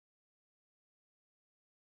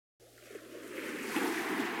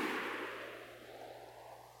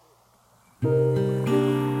The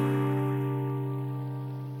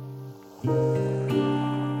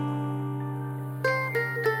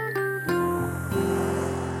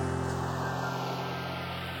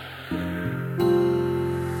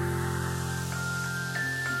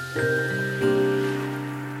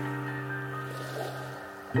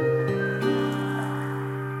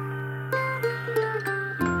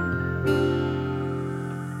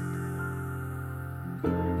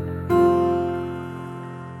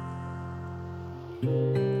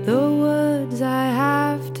words I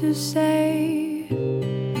have to say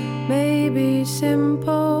may be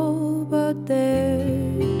simple, but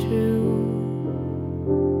they're true.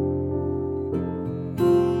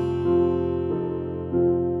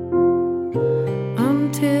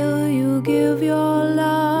 Until you give your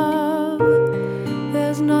love,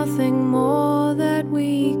 there's nothing more that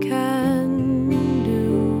we can do.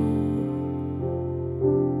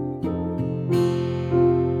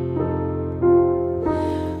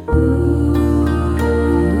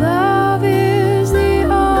 Love is the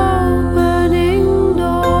opening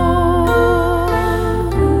door.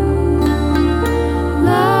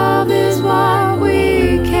 Love is what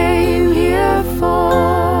we came here for.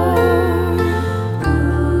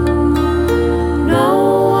 No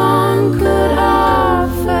one could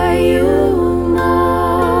offer you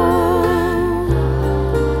more.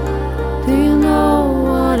 Do you know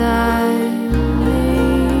what I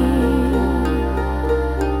mean?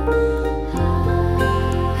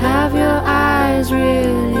 Have your eyes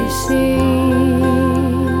really seen?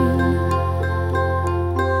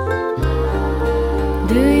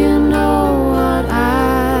 Do you know what I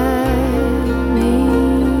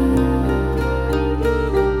mean?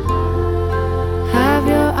 Have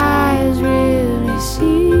your eyes really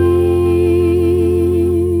seen?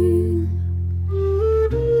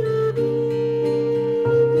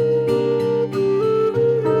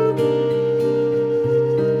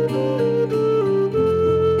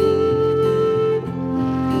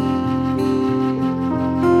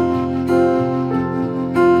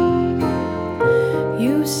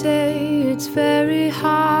 You say it's very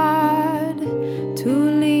hard to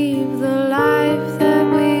leave the life that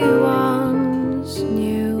we once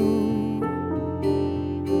knew.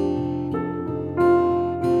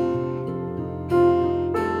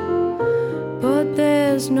 But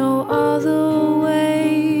there's no other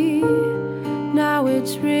way. Now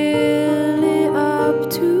it's really up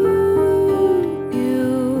to you.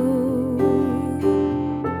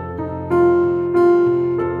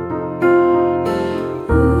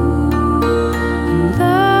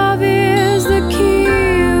 Love is the key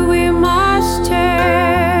we must turn.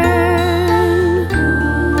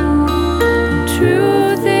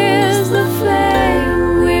 Truth is the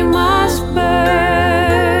flame we must burn.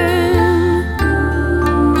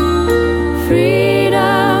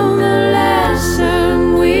 Freedom, the lesson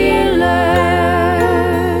we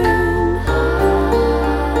learn.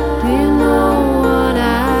 Do you know what I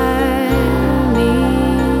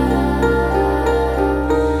mean?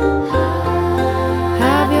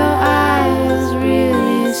 Have your eyes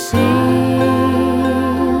really seen?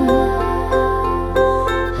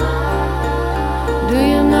 Do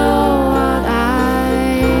you know what I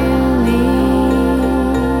mean?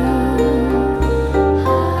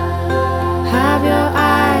 Have your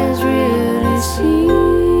eyes really seen?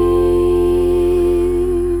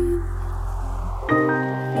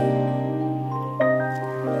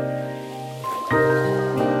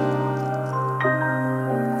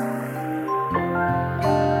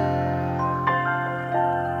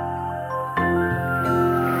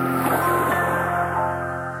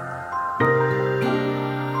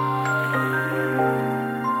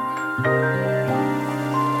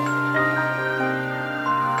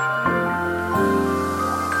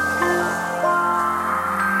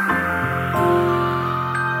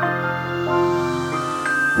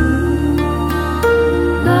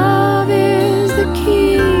 Love is the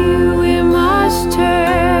key we must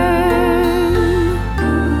turn.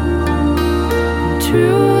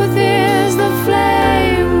 Truth is the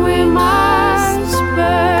flame we must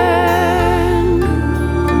burn.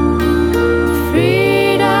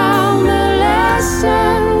 Freedom, the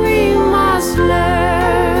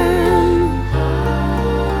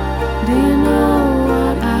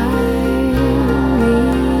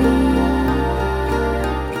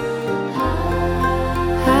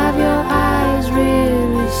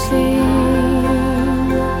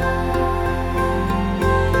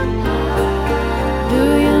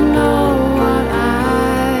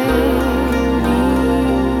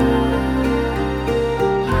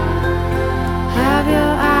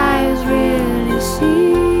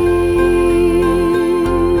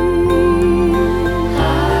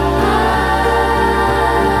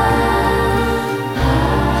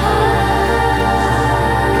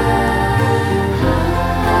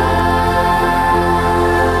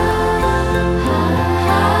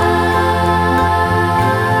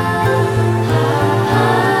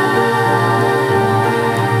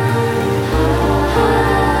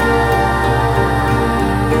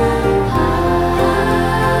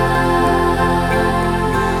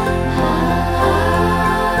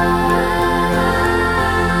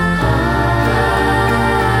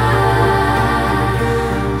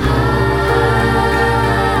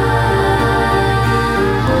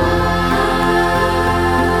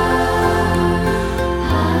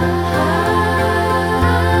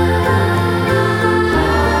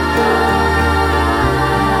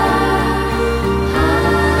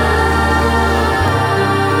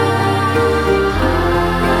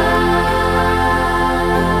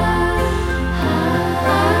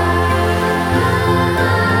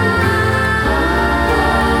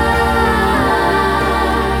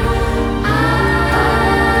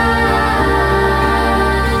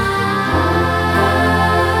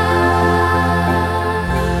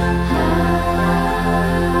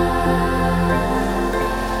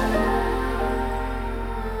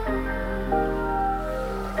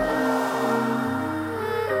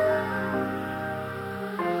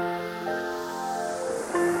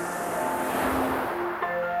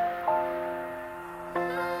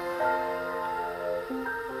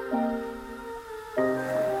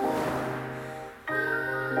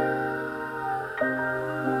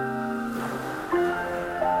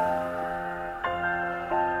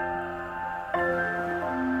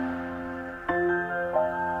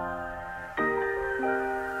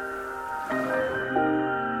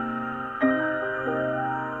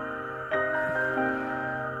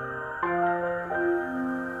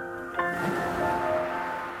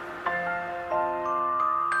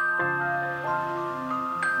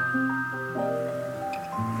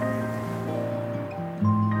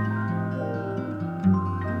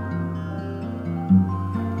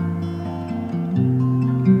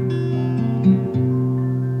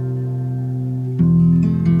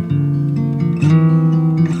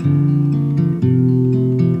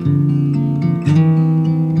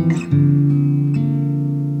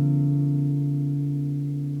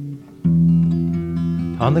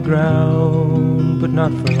on the ground, but not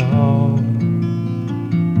for long.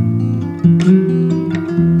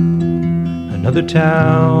 Another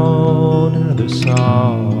town, another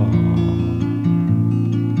song.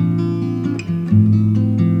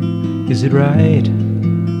 Is it right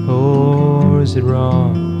or is it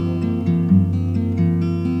wrong?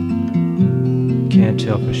 Can't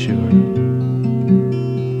tell for sure.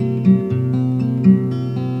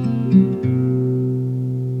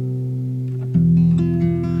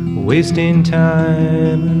 Wasting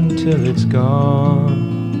time until it's gone.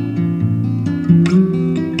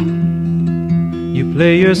 You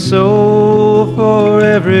play your soul for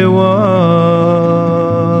everyone,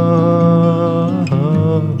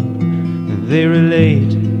 and they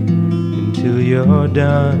relate until you're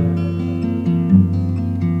done.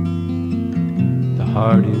 The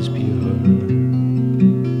heart is pure.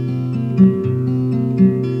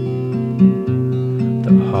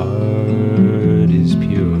 The heart is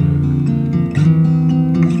pure.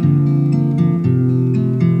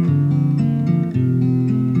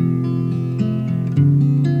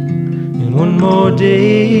 One more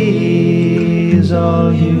day is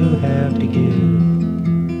all you have to give,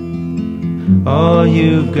 all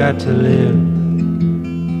you've got to live.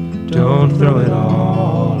 Don't throw it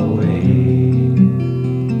all away.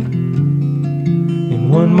 And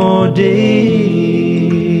one more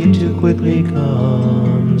day too quickly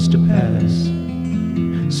comes to pass,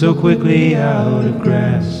 so quickly out of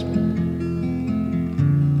grasp,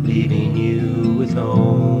 leaving you with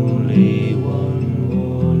only one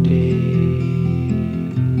more day.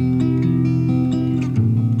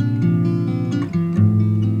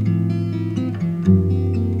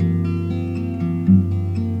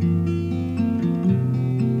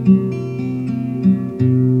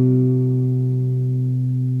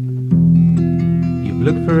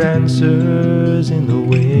 Look for answers in the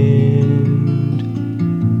wind.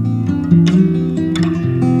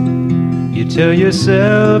 You tell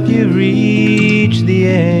yourself you've reached the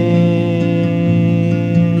end,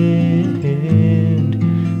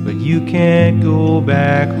 but you can't go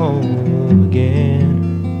back home again.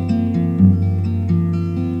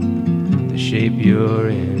 The shape you're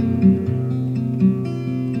in.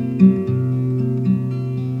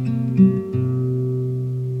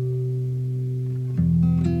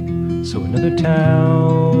 So another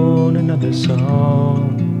town, another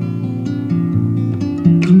song.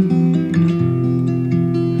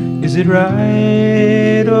 Is it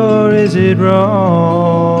right or is it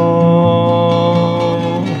wrong?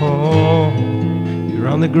 You're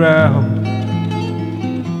on the ground,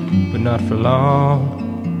 but not for long.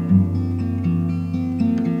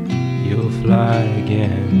 You'll fly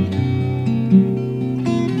again.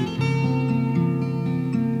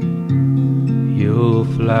 You'll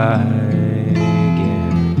fly again.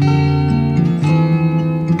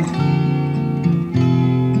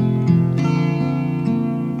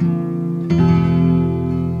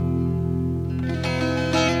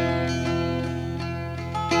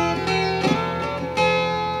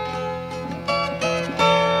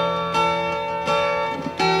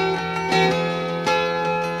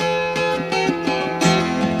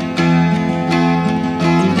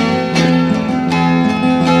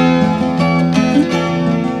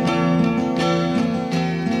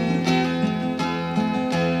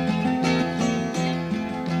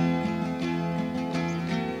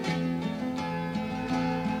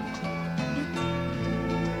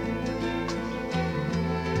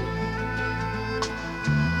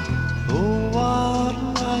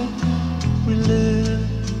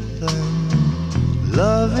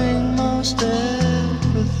 Loving most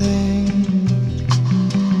everything,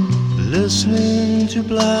 listening to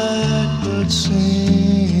blackbirds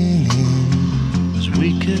singing as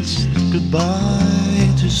we kissed goodbye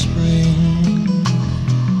to spring.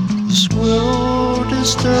 The squirrel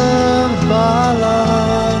disturbed by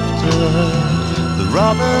laughter, the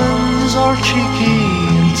robins are cheeky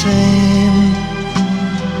and tame.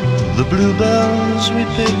 The bluebells we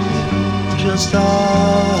picked just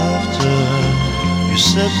after you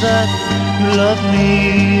said that you loved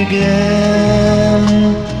me again.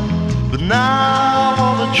 But now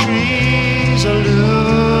all the trees are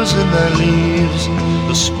losing their leaves,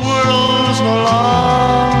 the squirrels no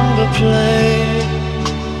longer play,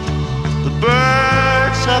 the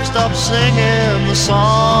birds have stopped singing the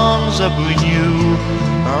songs that we knew,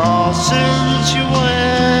 all since you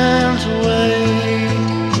went away.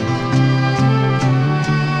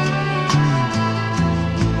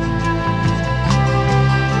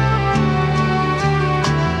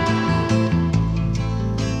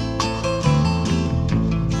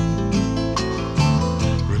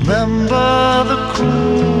 Remember the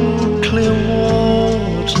cool, clear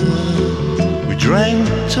water We drank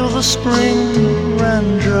till the spring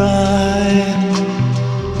ran dry.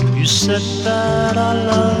 You said that our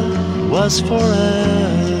love was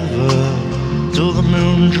forever, till the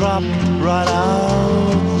moon dropped right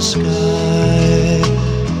out of the sky.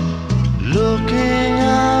 Looking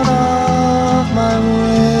out of my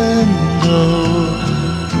window,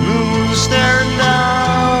 moon staring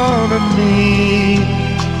down at me,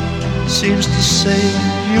 seems to say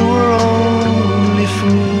you were only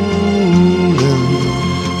fooling.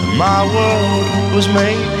 My world was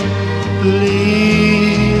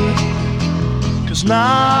make-believe. 'Cause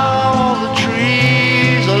now all the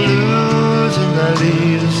trees are losing their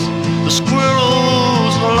leaves, the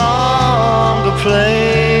squirrels no longer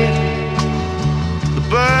play, the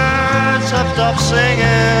birds have stopped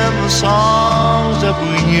singing the songs that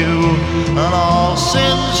we knew, and all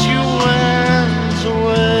since you went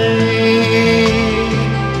away.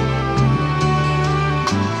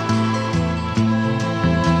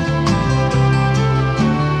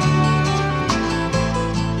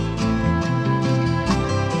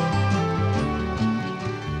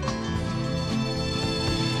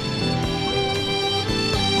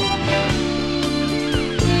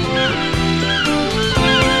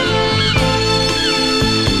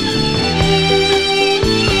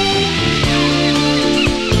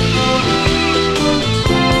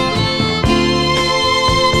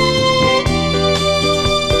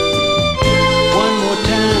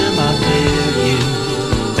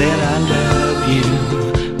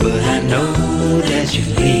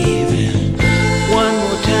 You're leaving. One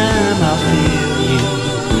more time I'll feel you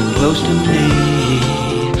close to me,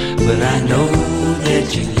 but I know that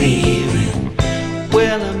you're leaving.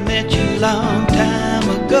 Well, I met you a long time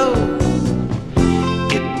ago.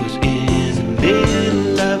 It was in the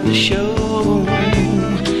middle of the show.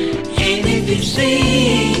 And if you see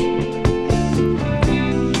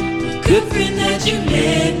a good friend that you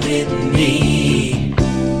met with me,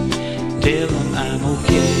 tell them I'm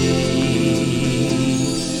okay.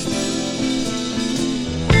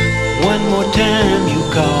 One more time you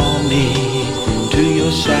call me to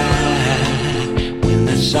your side when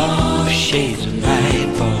the soft shades of night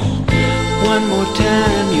fall. One more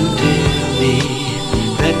time you tell me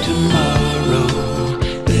that tomorrow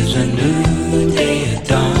there's a new day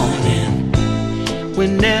dawning.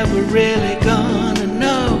 We're never really gonna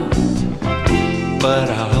know, but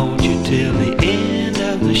I'll hold you till the end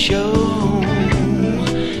of the show.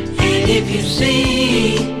 And if you see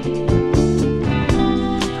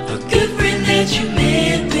that you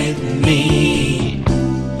met with me,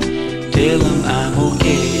 tell them I'm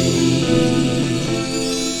okay.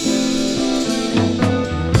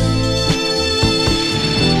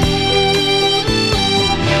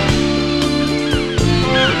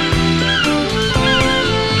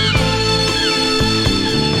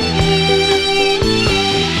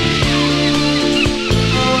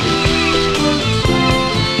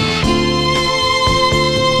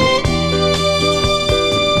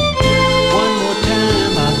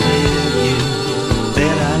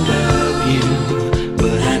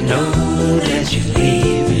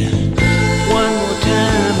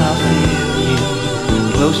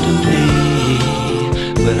 Close to me,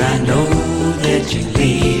 but I know that you're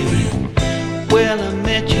leaving. Well, I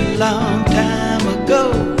met you a long time ago.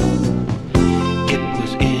 It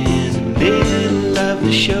was in the middle of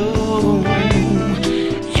the show.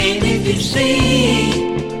 And if you see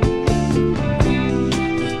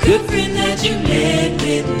a good friend that you met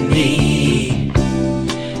with me,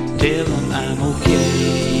 tell them I'm okay.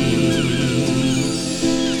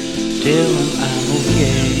 Tell them I'm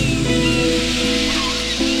okay.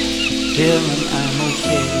 Tell them I'm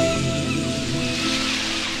okay.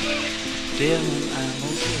 Tell them I'm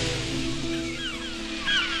okay.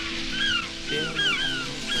 Tell them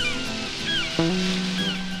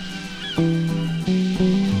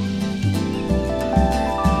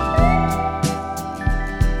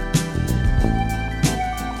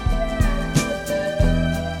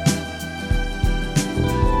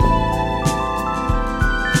I'm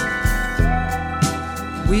okay.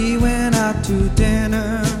 We went out to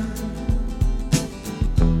dinner.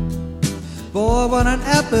 Boy, what an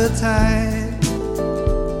appetite.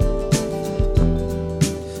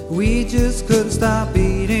 We just couldn't stop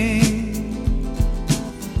eating.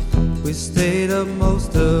 We stayed up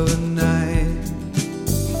most of the night.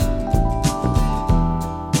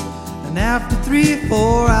 And after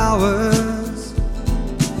 3-4 hours,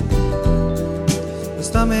 the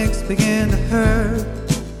stomachs began to hurt.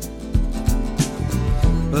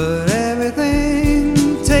 But everything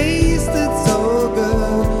tasted so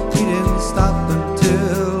good, we didn't stop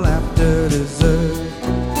until after dessert.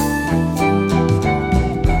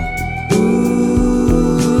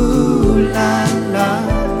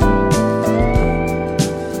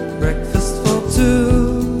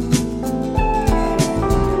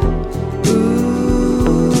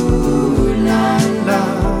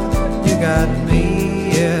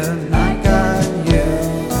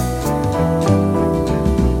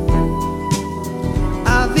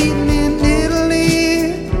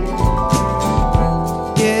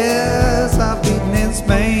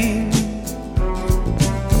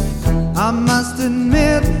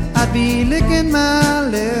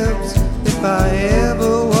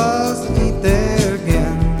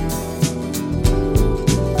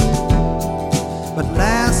 But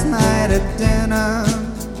last night at dinner,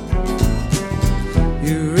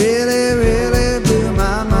 you really, really blew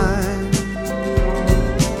my mind.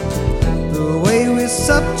 The way we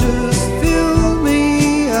supped just filled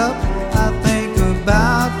me up. I think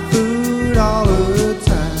about food all the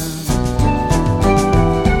time.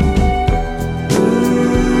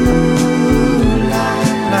 Ooh, la,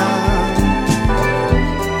 la.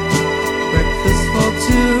 Breakfast for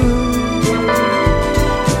two.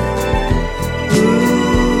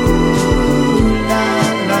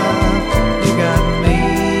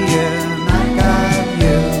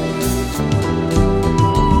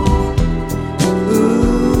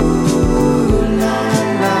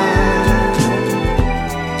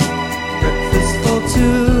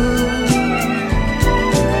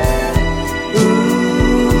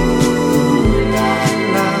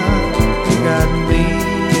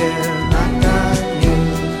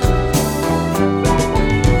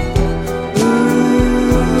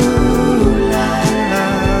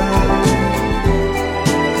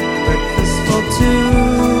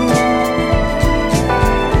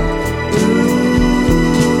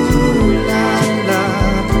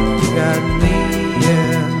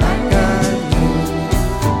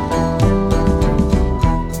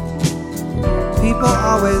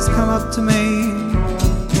 Always come up to me.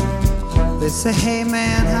 They say, hey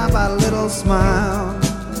man, how about a little smile?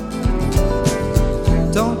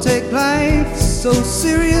 Don't take life so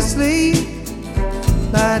seriously.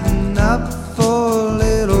 Lighten up for a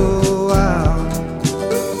little while.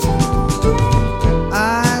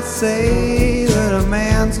 I say that a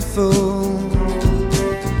man's a fool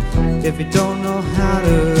if you don't know how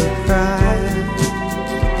to cry.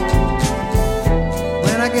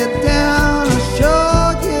 When I get down, I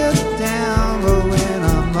sure get down, but when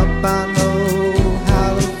I'm up, I know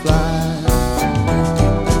how to fly.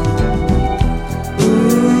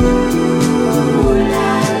 Ooh,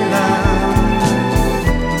 la, la.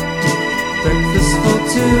 Breakfast for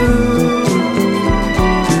two.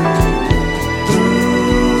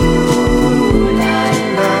 Ooh, la,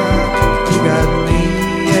 la. You got me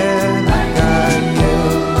and I got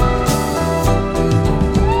you.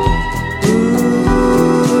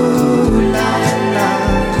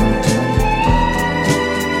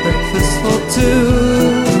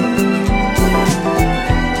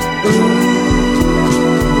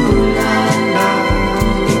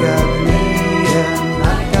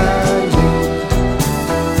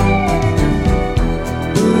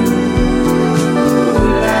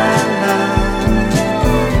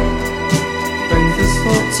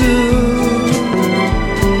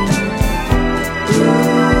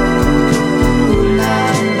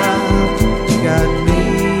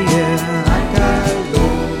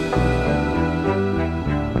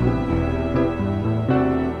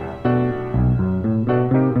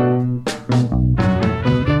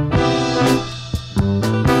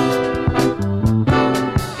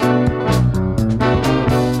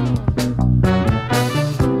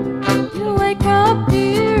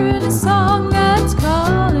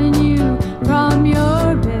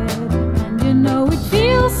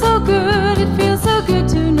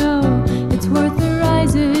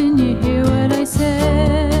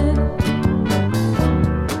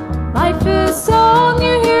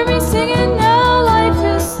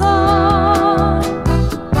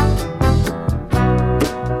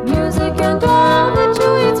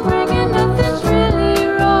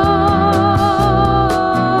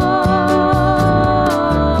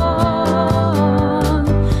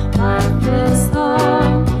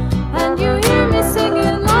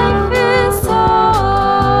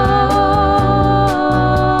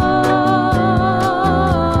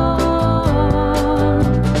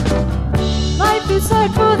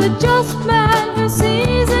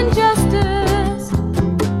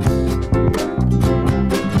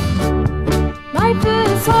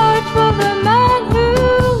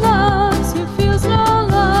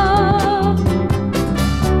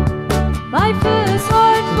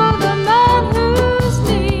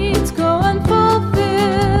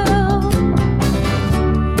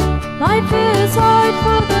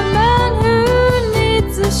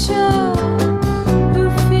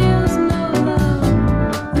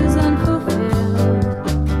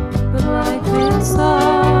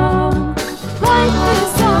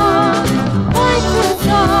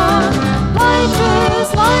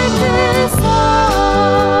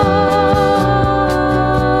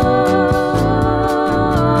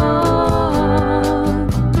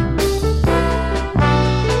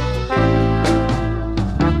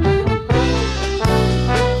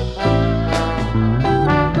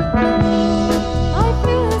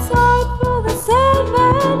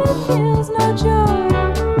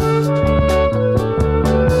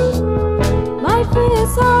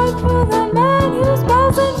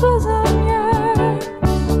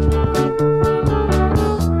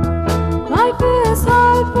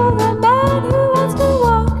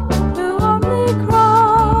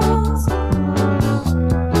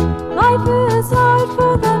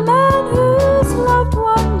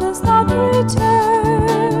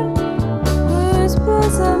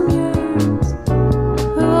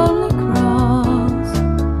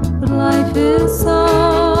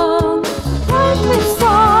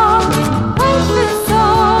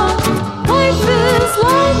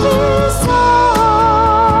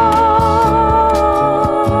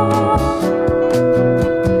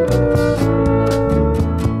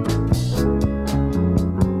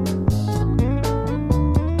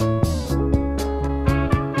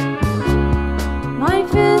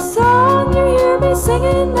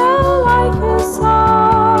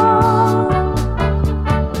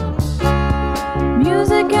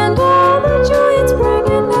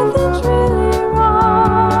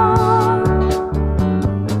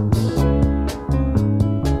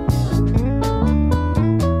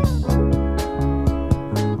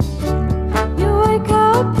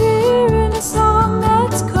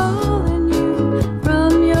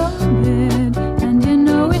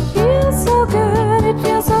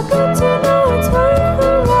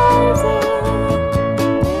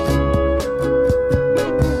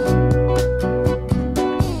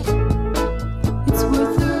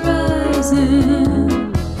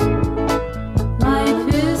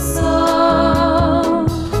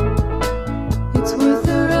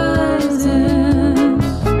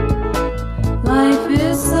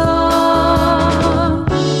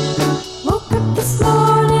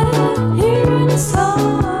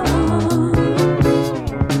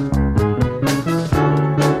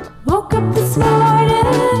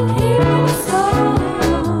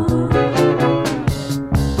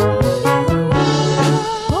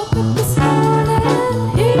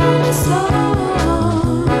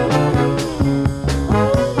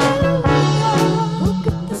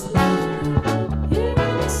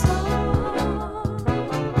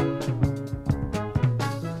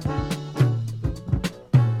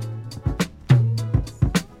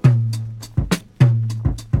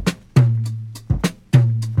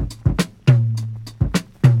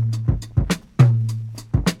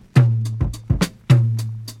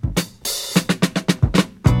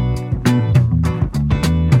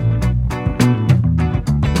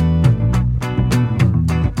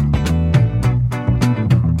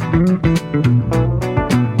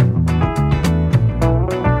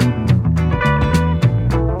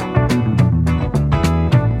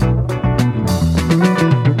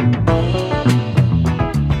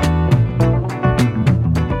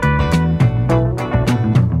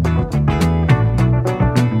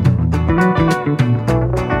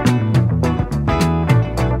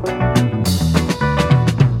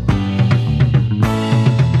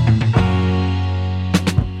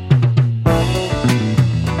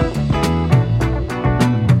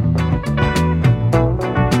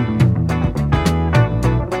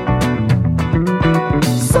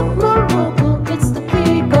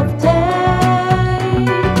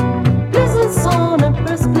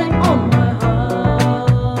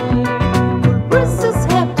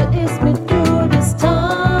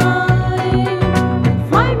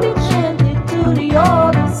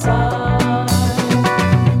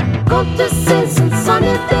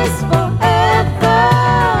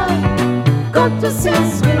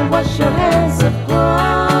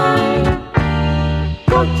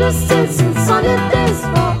 to sins and sunny days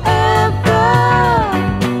forever.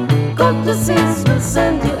 Go to sins will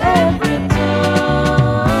send you every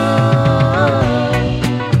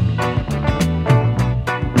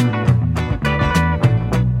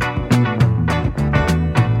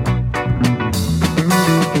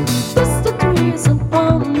Twist the trees and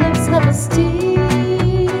palm leaves never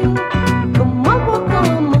steal. Come on, walk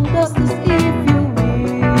on and dust this if you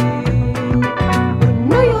will. We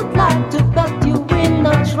know you'd like to, but you will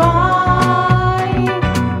not try.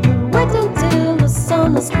 You wait until the sun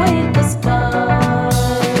has quaked the sky.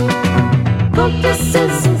 Go to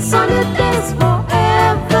sins and sunny days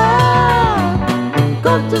forever.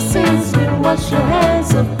 Go to sins, we wash your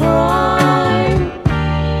hands of crime.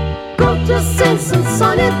 Go to sins and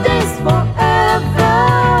sunny days forever.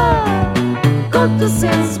 Go to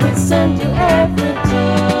sins, we send you every time.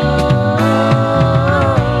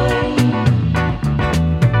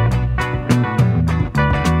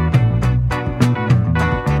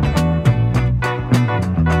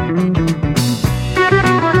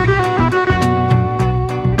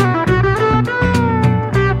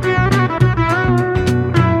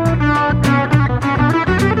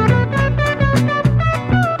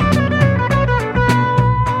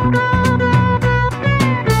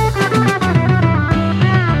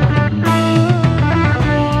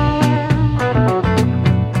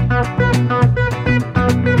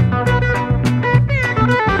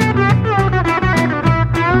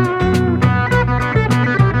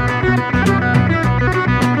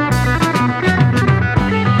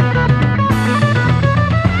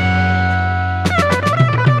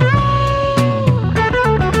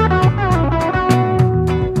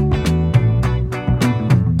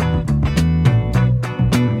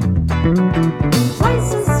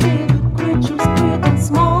 Places filled with creatures great and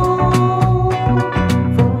small,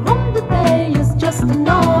 for whom the day is just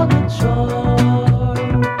another chore.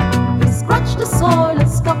 They scratch the soil and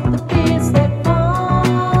scuff the peas they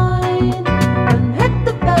find, and hit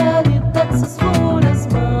the belly that's as full as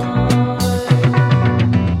mine.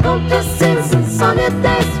 Go to sins and sunny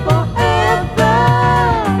days forever.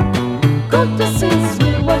 Go to sins, we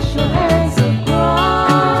wash your hands of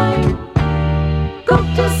crime. Go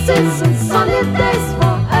to sins and sunny days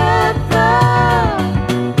forever.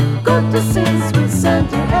 Go to sins, we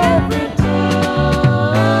send you every time.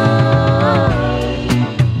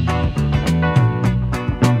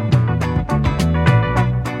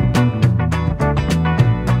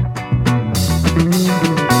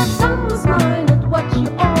 Sun was mine and watch you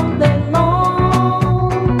all day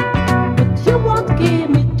long, but you won't give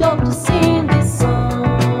me job to sing this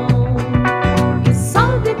song. 'Cause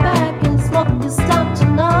I'll be back and smoke this time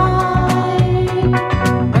tonight.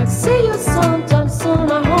 I'll see you sometime soon,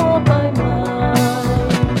 I hope I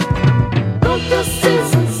might. Go to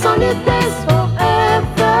sins and sunny days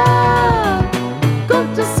forever. Go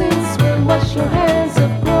to sins, we'll wash your hands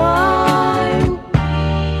of crime.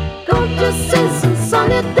 Go to sins and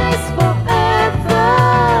sunny days forever.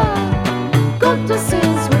 Go to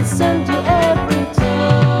sins, we'll send you every time.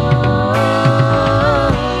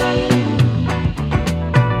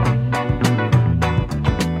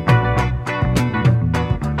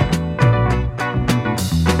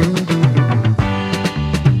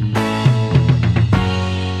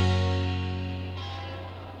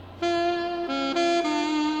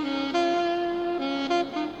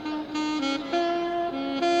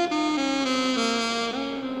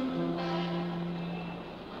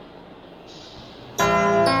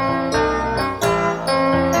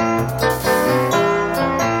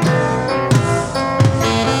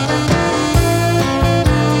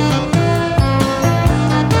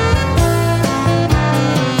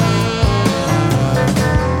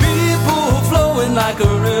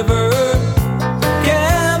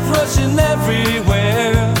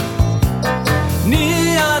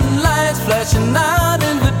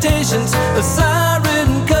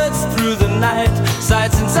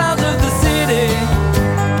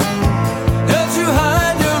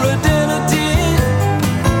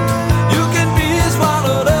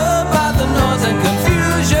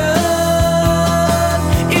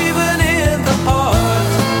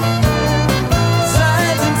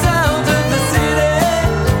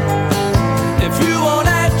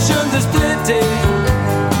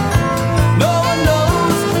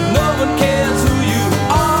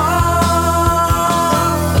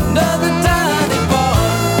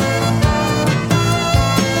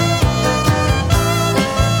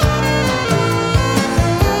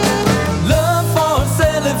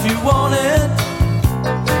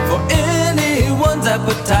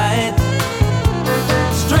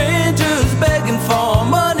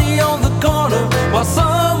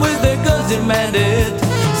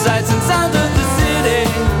 sights and sounds of the city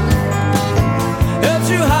helps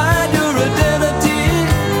you hide your identity.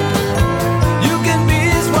 You can be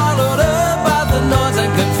swallowed up by the noise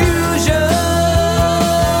and confusion,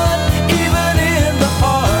 even in the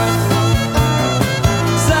heart.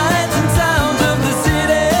 Sights and sounds of the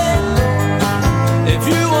city. If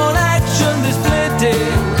you want action, there's plenty.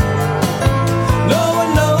 No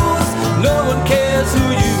one knows, no one cares who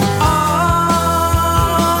you are.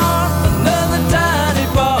 Another tiny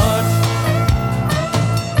part.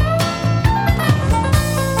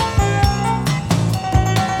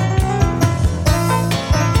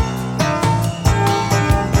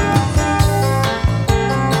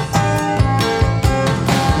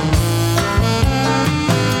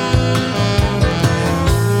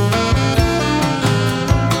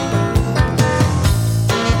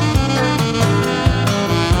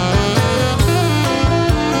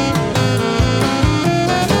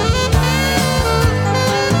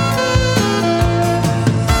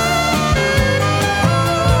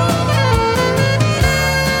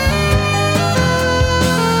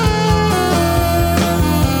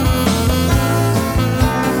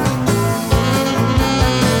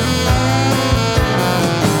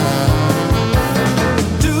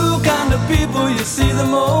 Two kind of people you see the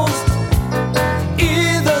most.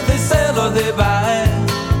 Either they sell or they buy.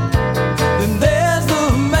 Then there's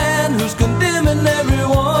the man who's condemning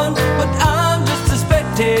everyone, but I'm just a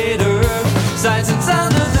spectator. Sights and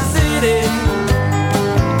sounds of the city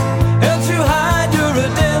helps you hide your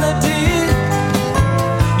identity.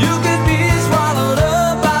 You can be swallowed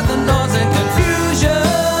up by the noise and confusion,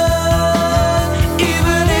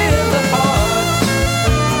 even in the heart.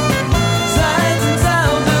 Sights and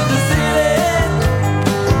sounds of the city.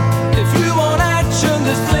 If you want action,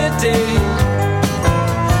 there's plenty.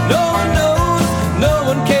 No one knows, no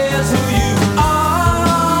one cares who you are.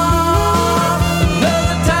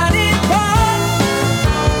 Another tiny part.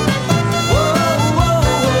 Whoa, whoa,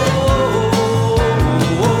 whoa,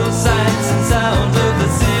 whoa. Sights and sounds of the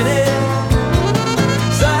city.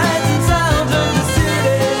 Sights and sounds of the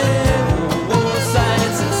city. Whoa,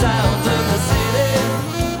 sights and sounds of the city.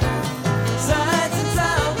 Sights and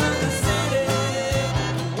sounds of the city.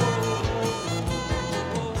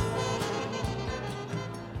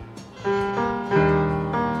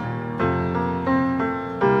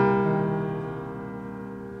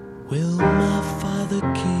 Well, my father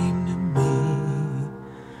came to me,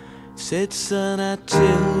 said, son, I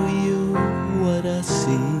tell you what I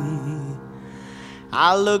see.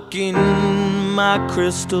 I look in my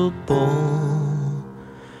crystal ball,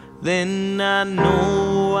 then I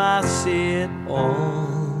know I see it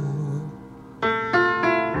all.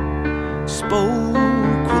 Spoke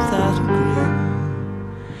without a grin,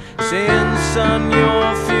 saying, son,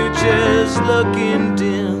 your future's looking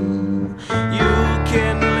dim. You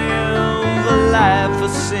can live a life of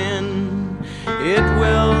sin, it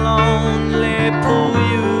will only pull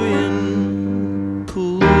you in,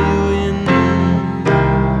 pull you in.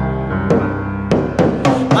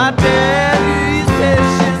 My daddy's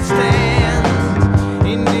patient stands,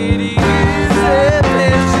 indeed he is a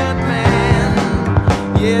patient man,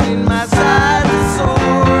 yet in my side the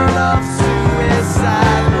sword of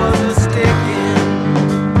suicide was a sticking.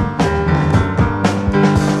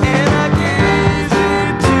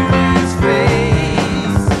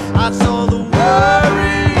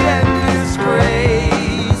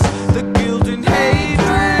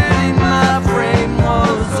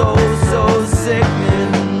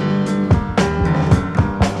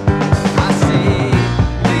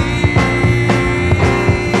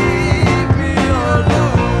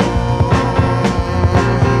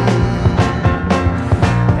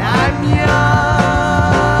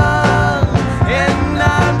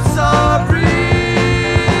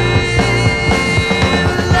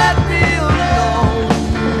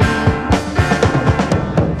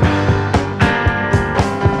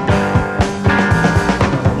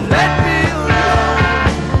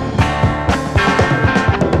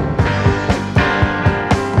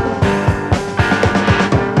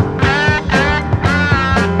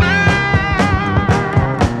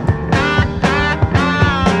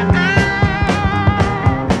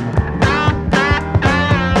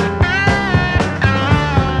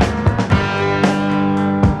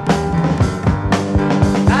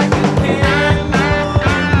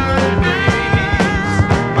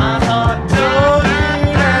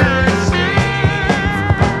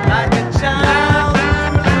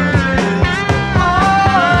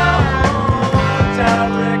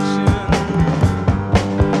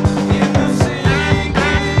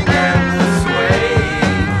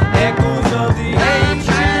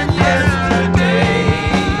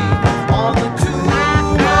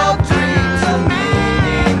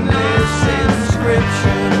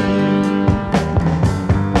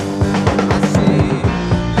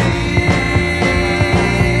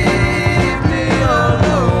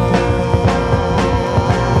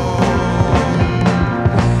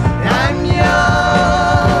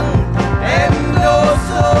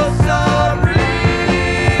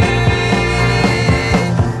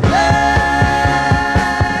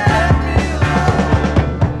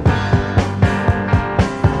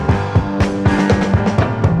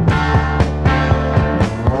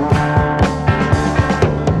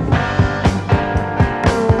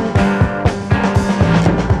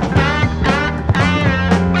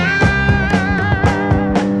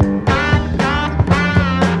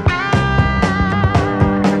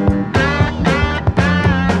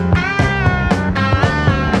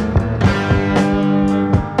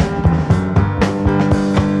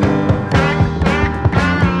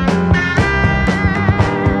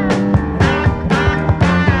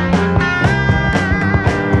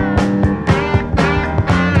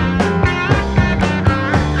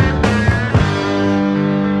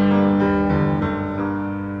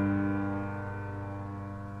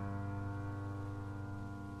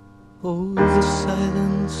 Oh, the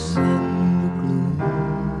silence and the gloom,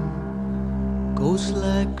 ghosts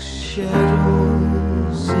like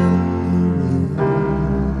shadows in the room.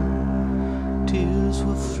 Tears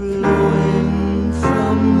were flowing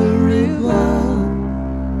from the river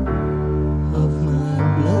of my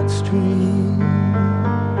bloodstream.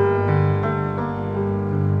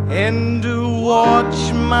 And to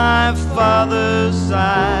watch my father's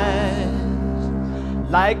eyes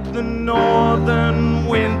like the northern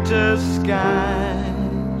winter skies,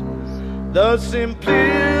 the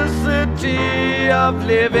simplicity of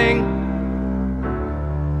living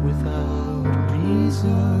Without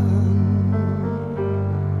reason,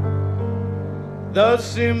 the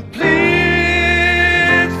simplicity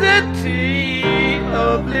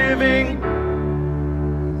of living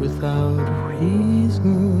without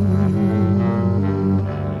reason.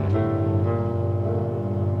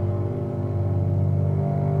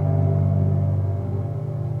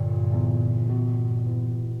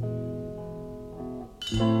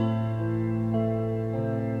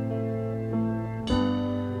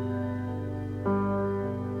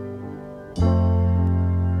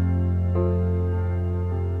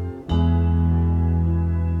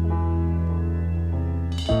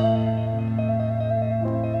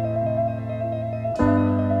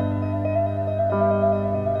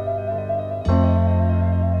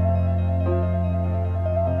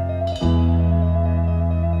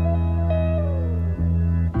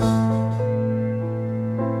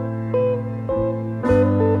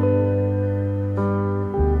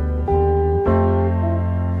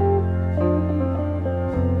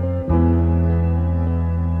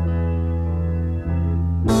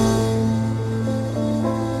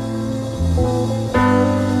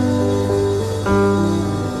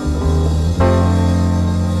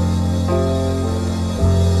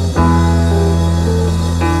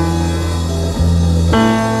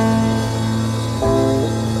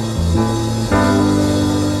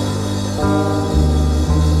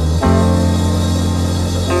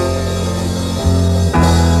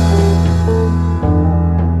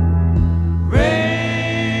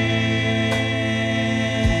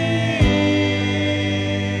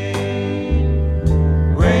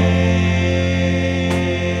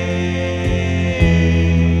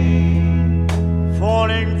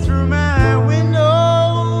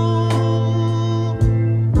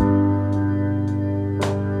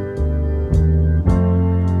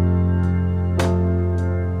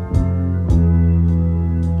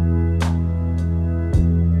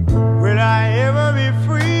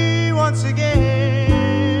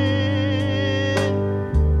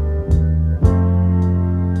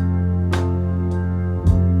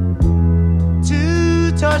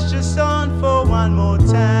 touch the sun for one more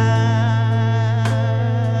time.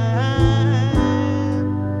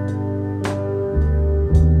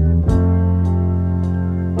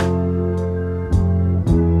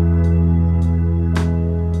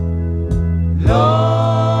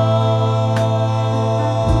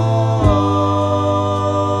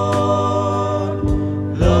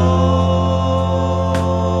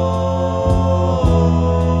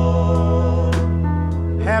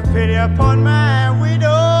 Have pity upon my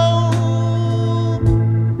widow.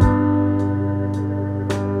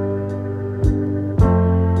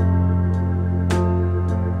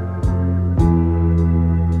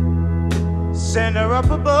 Send her up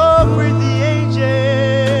above with the angels,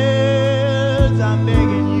 I'm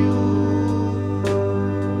begging you.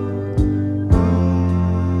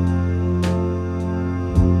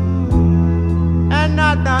 And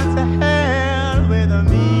not down to hell with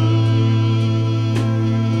me.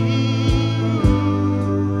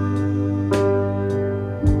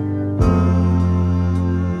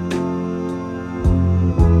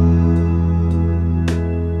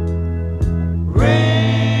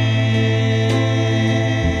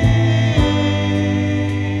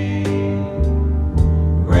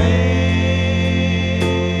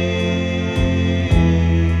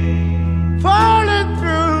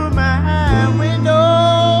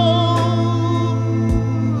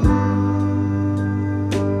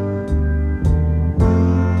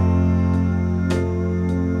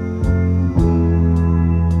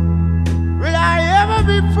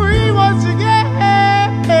 Free once again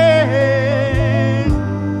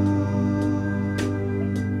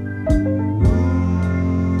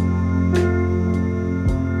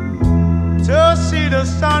to see the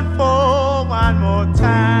sun for one more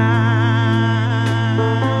time.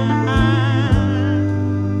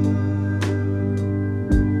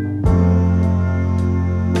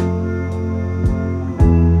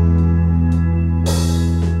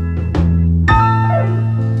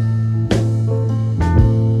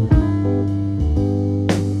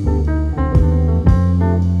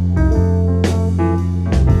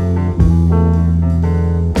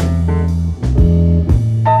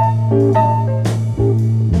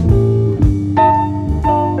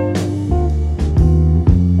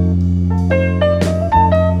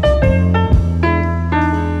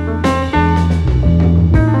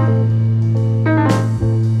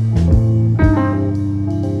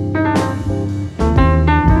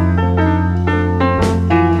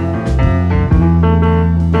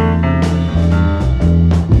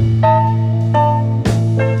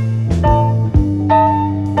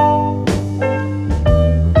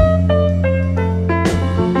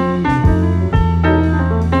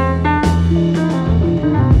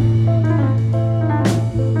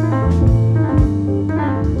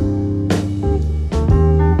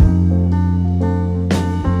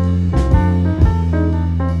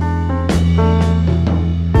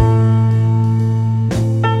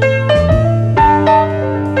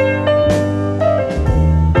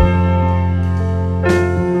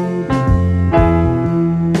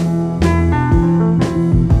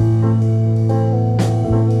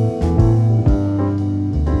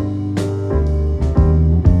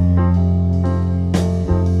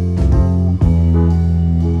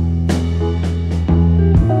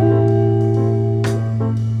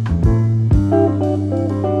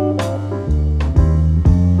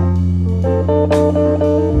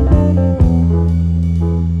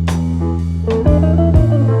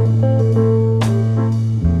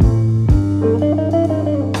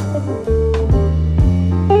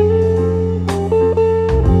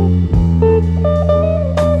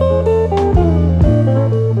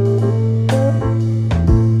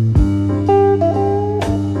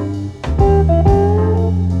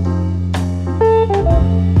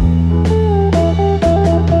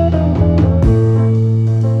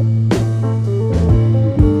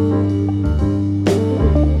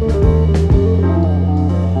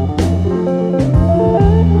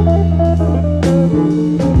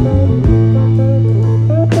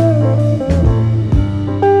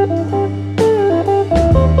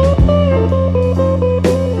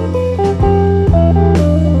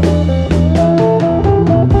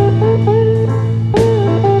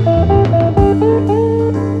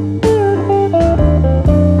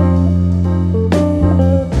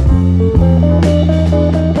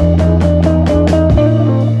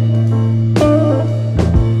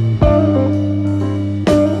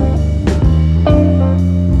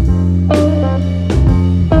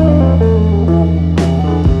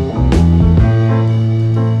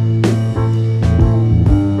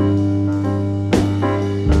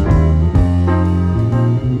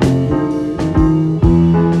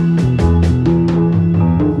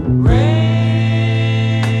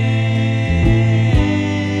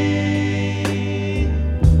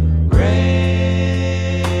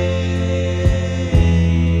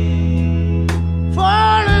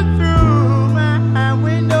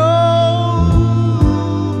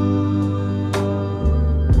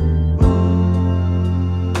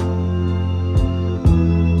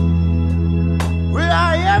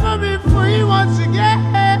 once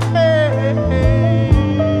again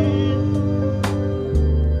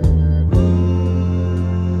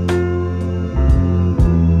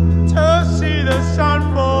to see the sun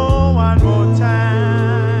for one more time.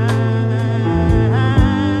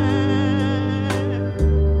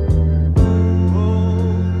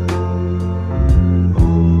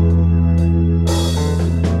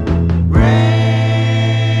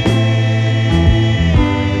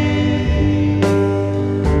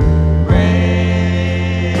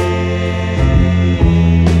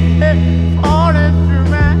 Falling through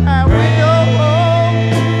my window.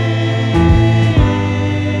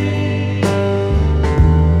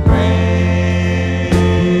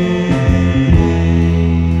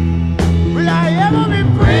 Will I ever be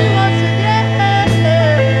free once again?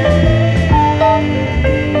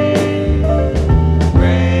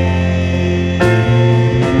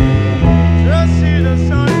 Just see the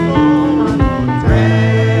sun for one more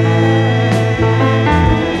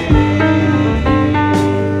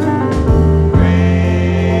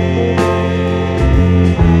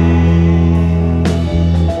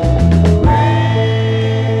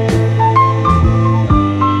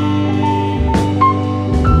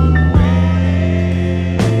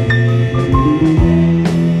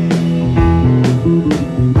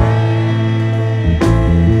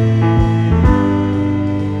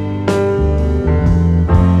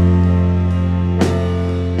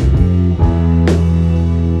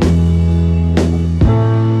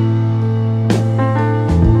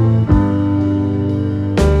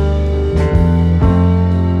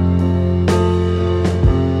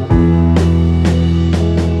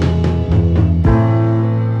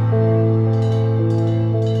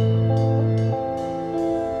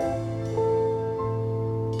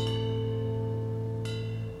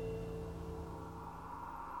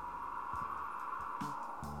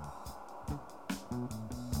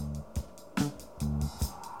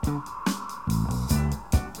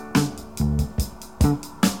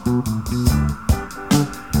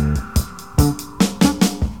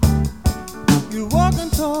You walk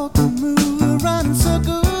and talk and move around in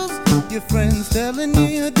circles. Your friends telling you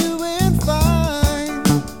you're doing fine.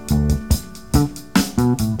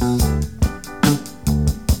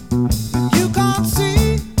 You can't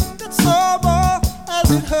see that sorrow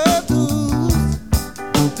as it hurtles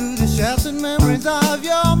through the shattered memories of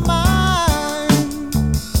your mind.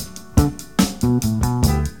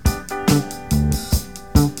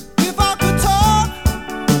 If I could talk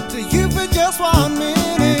to you for just 1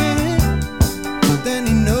 minute, then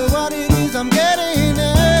you know what it is I'm getting at.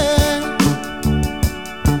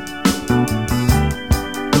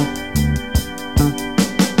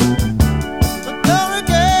 But there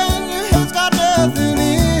again, your head's got nothing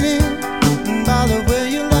in it. And by the way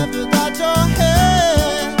you left without your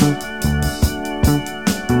head,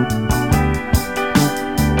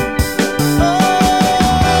 oh,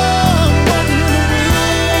 I'm walking in the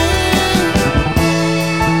wind,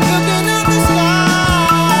 looking at the sky,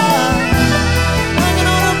 hanging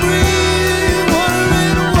on a breeze,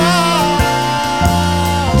 wondering why.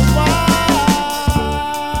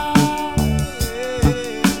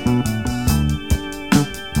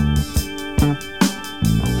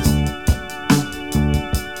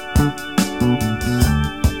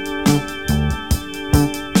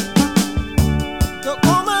 The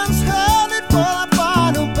woman's headed for that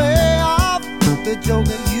final payoff. The joke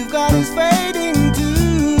that you've got is fading too.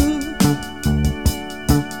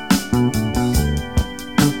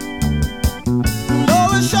 And all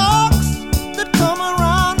the sharks that come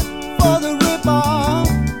around for the rip-off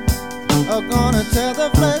are gonna tear the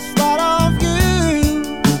flesh right off you.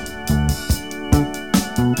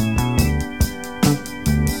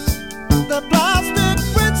 The plastic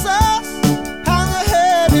princess hangs her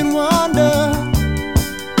head in wonder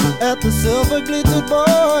at the silver glittered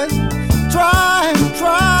boys